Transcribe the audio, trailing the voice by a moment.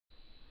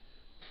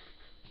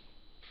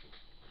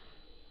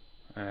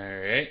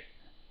Alright.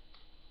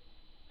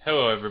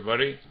 Hello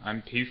everybody.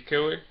 I'm Peace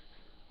Killer.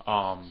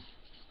 Um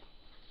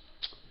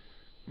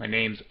my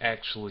name's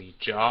actually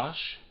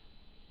Josh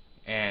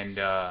and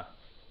I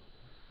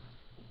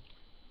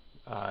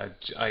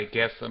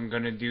guess I'm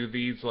gonna do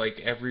these like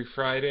every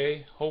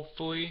Friday,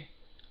 hopefully.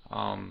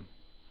 Um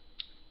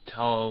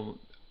tell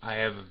I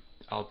have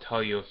I'll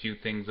tell you a few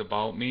things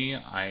about me.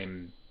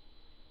 I'm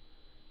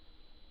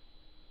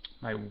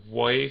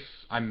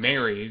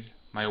married.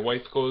 My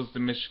wife goes to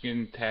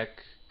Michigan Tech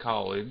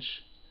College.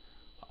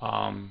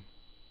 Um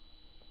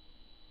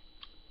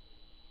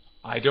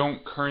I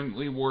don't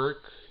currently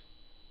work,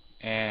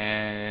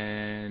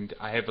 and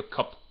I have a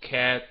couple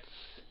cats,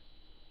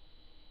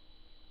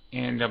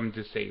 and I'm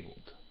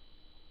disabled.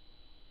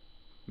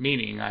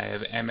 Meaning I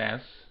have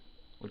MS,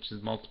 which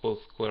is multiple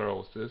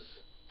sclerosis.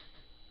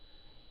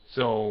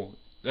 So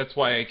that's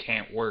why I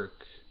can't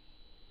work.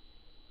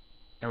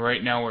 And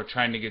right now we're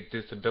trying to get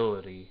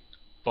disability,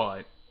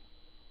 but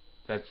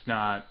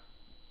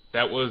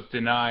that was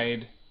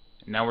denied.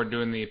 And now we're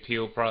doing the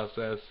appeal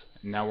process,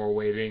 and now we're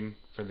waiting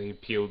for the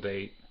appeal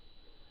date.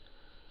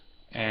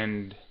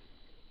 And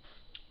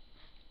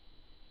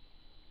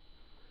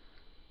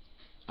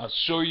I'll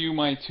show you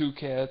my two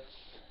cats.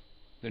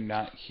 They're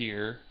not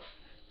here.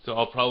 So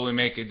I'll probably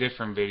make a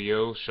different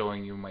video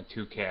showing you my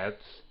two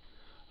cats.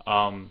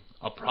 I'll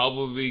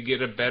probably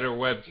get a better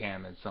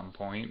webcam at some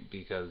point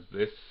because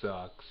this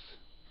sucks.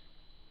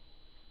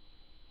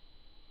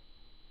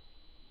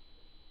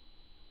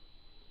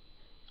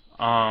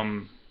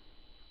 Um,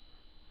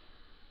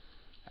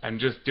 I'm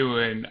just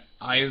doing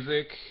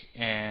Isaac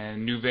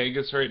and New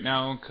Vegas right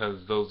now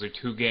because those are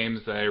two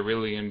games that I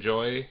really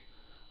enjoy.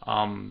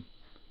 Um,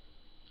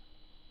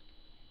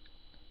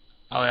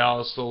 I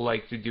also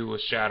like to do a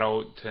shout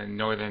out to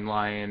Northern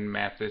Lion,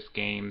 Mathis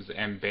Games,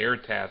 and Bear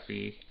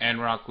Taffy, and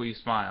Rocklee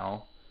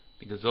Smile,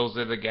 because those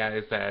are the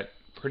guys that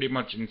pretty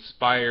much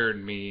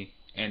inspired me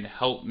and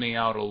helped me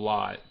out a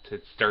lot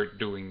to start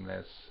doing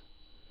this.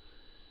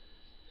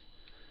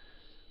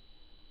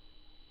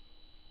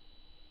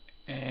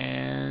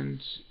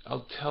 And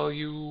I'll tell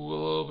you a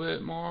little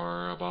bit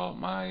more about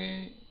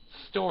my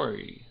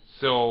story.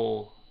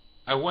 So,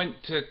 I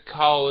went to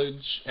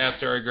college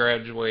after I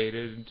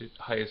graduated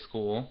high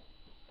school,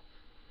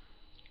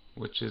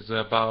 which is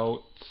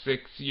about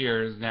 6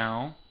 years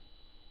now.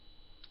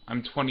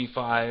 I'm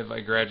 25.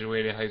 I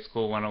graduated high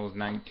school when I was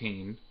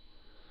 19.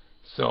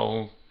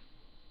 So,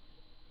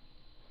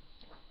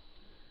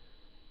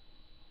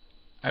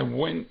 I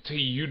went to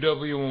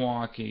UW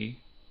Milwaukee.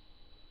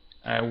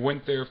 I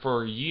went there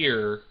for a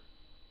year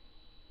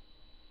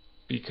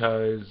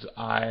because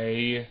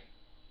I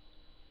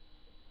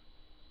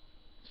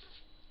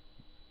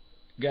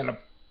got a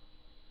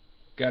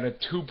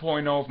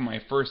 2.0 for my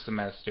first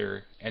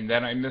semester, and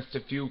then I missed a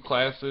few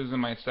classes in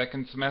my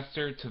second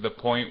semester to the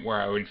point where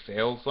I would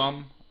fail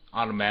some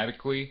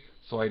automatically.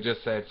 So I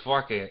just said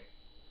fuck it,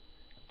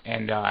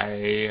 and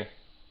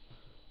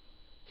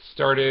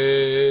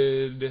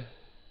started.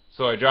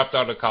 So I dropped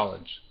out of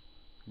college.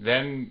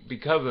 Then,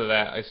 because of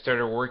that, I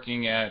started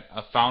working at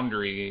a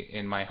foundry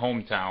in my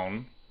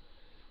hometown,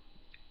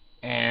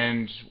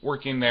 and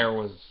working there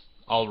was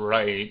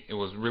alright. It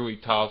was really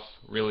tough,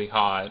 really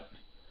hot.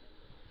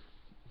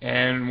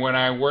 And when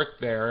I worked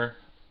there,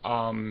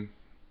 I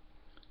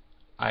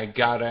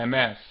got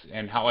MS.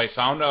 And how I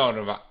found out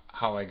about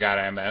how I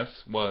got MS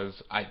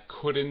was I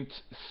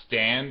couldn't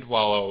stand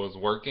while I was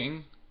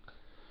working.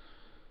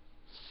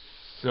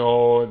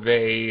 So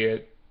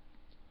they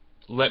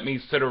let me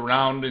sit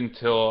around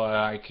until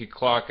I could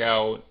clock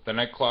out. Then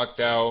I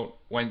clocked out,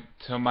 went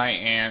to my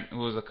aunt, who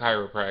was a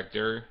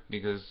chiropractor,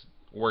 because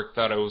work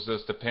thought it was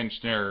just a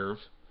pinched nerve.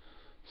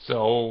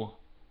 So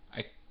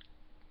I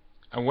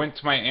I went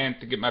to my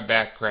aunt to get my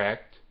back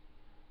cracked.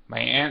 My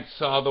aunt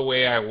saw the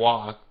way I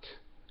walked,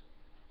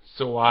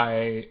 so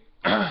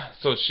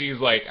so she's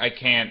like, I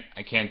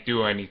can't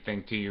do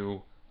anything to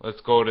you.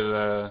 Let's go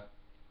to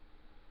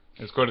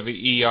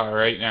the ER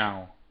right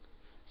now.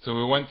 So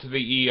we went to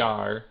the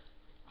ER.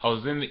 I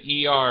was in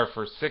the ER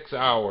for 6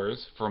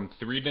 hours, from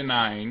 3 to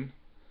 9.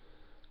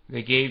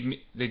 They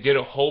did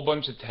a whole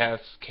bunch of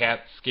tests,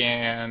 CAT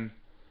scan,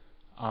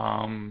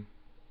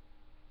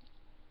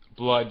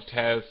 blood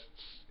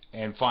tests,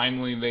 and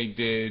finally they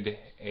did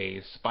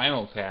a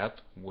spinal tap,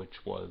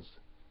 which was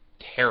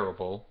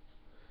terrible.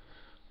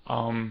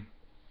 Um,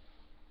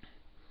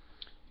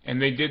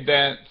 and they did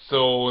that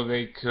so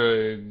they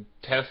could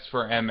test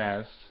for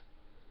MS.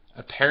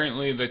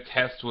 Apparently the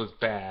test was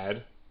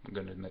bad. I'm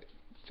gonna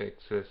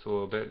fix this a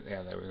little bit.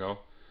 Yeah, there we go.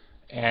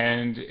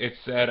 And it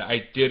said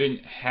I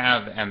didn't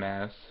have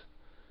MS.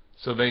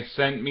 So they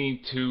sent me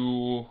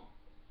to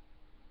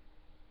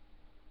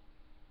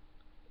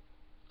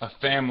a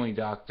family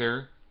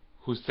doctor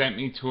who sent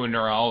me to a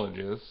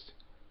neurologist,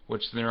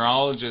 which the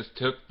neurologist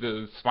took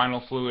the spinal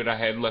fluid I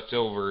had left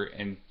over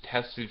and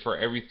tested for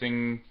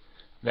everything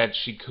that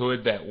she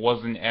could that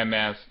wasn't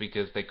MS,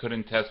 because they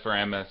couldn't test for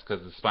MS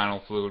because the spinal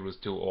fluid was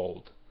too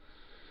old.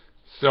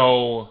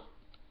 So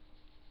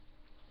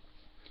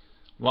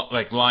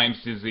like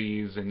Lyme's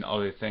disease and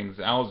other things.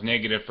 I was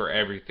negative for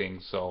everything,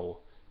 so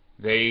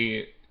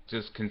they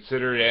just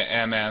considered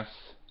it MS.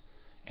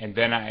 And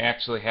then I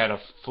actually had a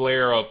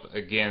flare up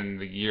again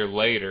the year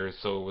later,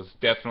 so it was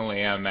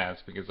definitely MS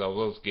because I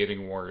was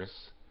getting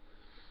worse.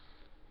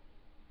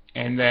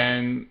 And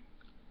then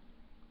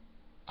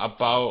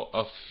about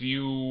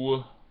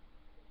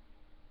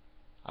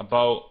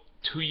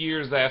 2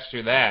 years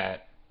after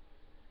that,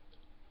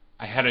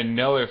 I had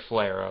another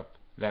flare up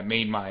that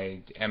made my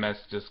MS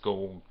just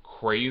go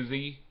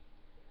crazy.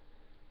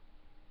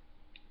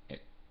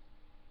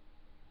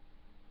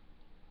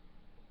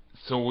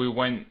 So we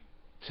went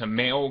to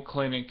Mayo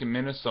Clinic in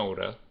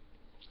Minnesota,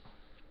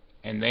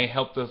 and they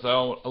helped us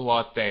out a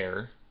lot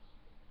there.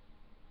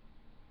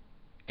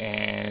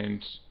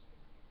 And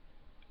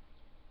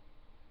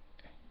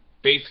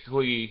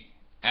basically,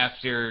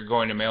 after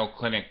going to Mayo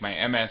Clinic,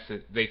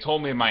 they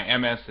told me my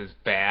MS is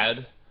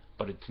bad,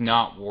 but it's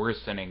not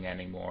worsening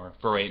anymore,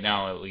 for right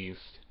now at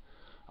least.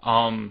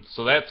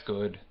 So that's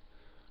good.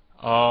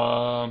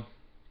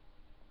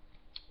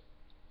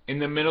 In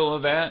the middle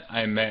of that,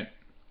 I met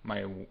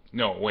my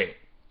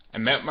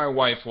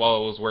wife while I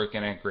was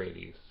working at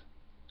Grady's.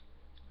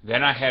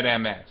 Then I had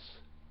MS.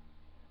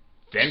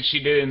 Then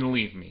she didn't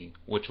leave me,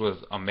 which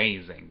was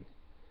amazing.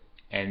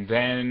 And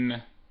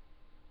then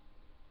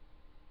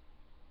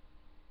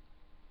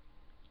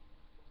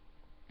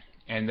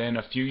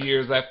a few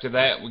years after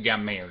that, we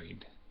got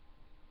married.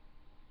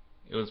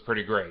 It was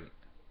pretty great.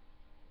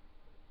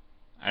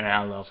 And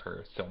I love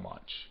her so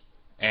much.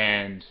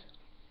 And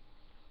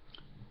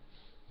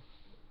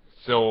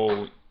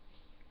so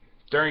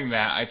during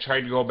that, I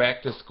tried to go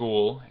back to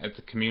school at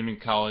the community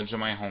college in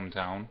my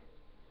hometown.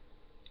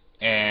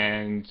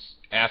 And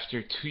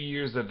after 2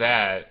 years of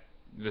that,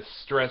 the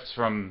stress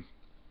from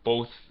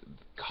both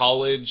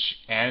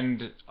college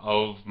and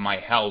of my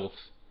health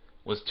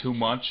was too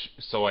much,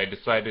 so I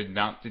decided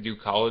not to do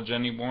college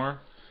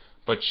anymore.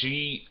 But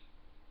she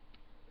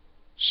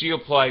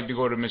applied to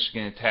go to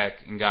Michigan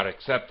Tech and got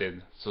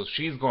accepted, so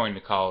she's going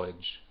to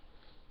college.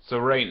 So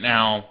right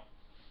now,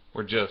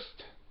 we're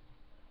just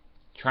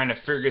trying to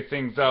figure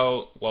things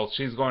out while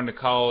she's going to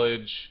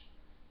college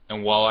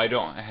and while I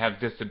don't have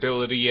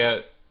disability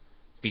yet,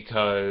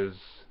 because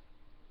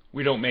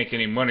we don't make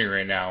any money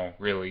right now,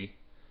 really.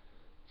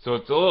 So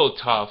it's a little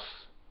tough,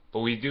 but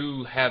we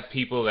do have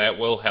people that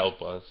will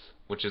help us,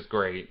 which is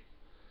great.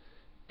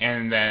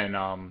 And then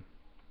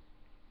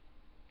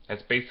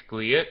that's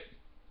basically it.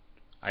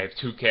 I have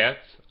 2 cats.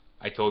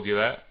 I told you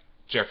that.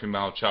 Jeffrey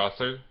Mal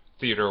Chaucer,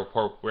 Theodore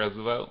Pope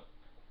Roosevelt.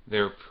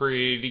 They're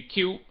pretty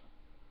cute.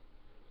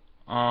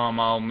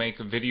 I'll make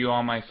a video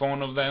on my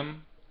phone of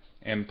them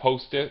and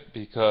post it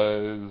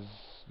because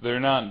they're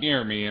not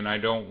near me and I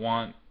don't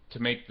want to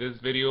make this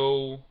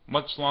video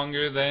much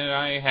longer than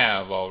I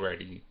have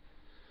already.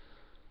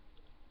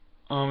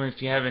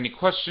 If you have any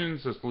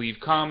questions, just leave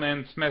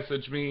comments,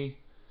 message me.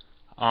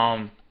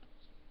 And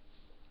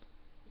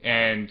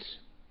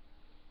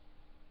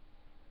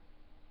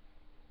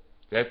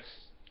that's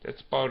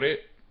about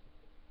it.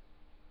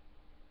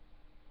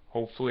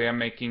 Hopefully I'm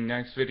making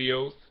nice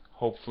videos.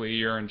 Hopefully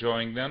you're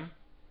enjoying them.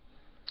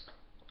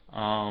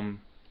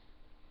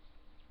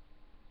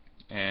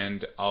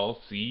 And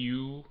I'll see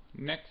you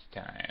next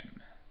time.